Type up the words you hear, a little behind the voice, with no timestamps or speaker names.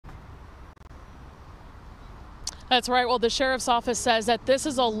That's right. Well, the sheriff's office says that this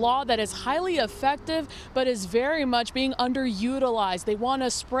is a law that is highly effective, but is very much being underutilized. They want to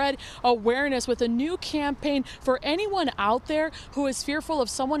spread awareness with a new campaign for anyone out there who is fearful of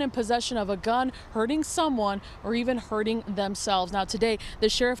someone in possession of a gun hurting someone or even hurting themselves. Now, today, the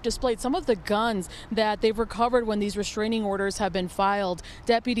sheriff displayed some of the guns that they've recovered when these restraining orders have been filed.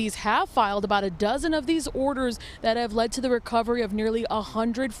 Deputies have filed about a dozen of these orders that have led to the recovery of nearly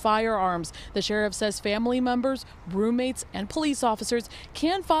 100 firearms. The sheriff says family members, roommates, and police officers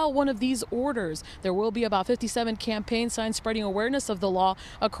can file one of these orders. There will be about 57 campaign signs spreading awareness of the law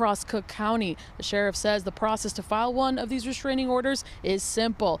across Cook County. The sheriff says the process to file one of these restraining orders is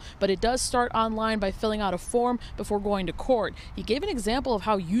simple, but it does start online by filling out a form before going to court. He gave an example of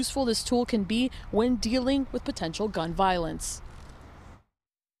how useful this tool can be when dealing with potential gun violence.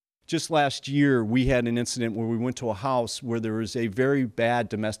 Just last year, we had an incident where we went to a house where there was a very bad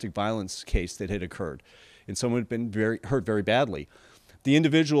domestic violence case that had occurred, and someone had been hurt very badly. The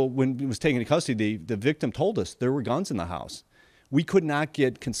individual, when he was taken into custody, the victim told us there were guns in the house. We could not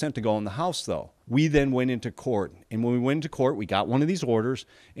get consent to go in the house, though. We then went into court, and when we went into court, we got one of these orders,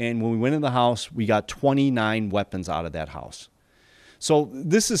 and when we went in the house, we got 29 weapons out of that house. So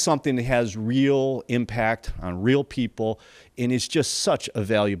this is something that has real impact on real people, and it's just such a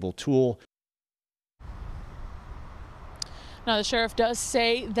valuable tool. Now, the sheriff does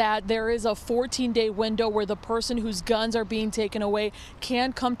say that there is a 14-day window where the person whose guns are being taken away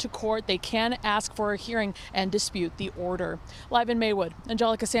can come to court. They can ask for a hearing and dispute the order. Live in Maywood,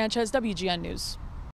 Angelica Sanchez, WGN News.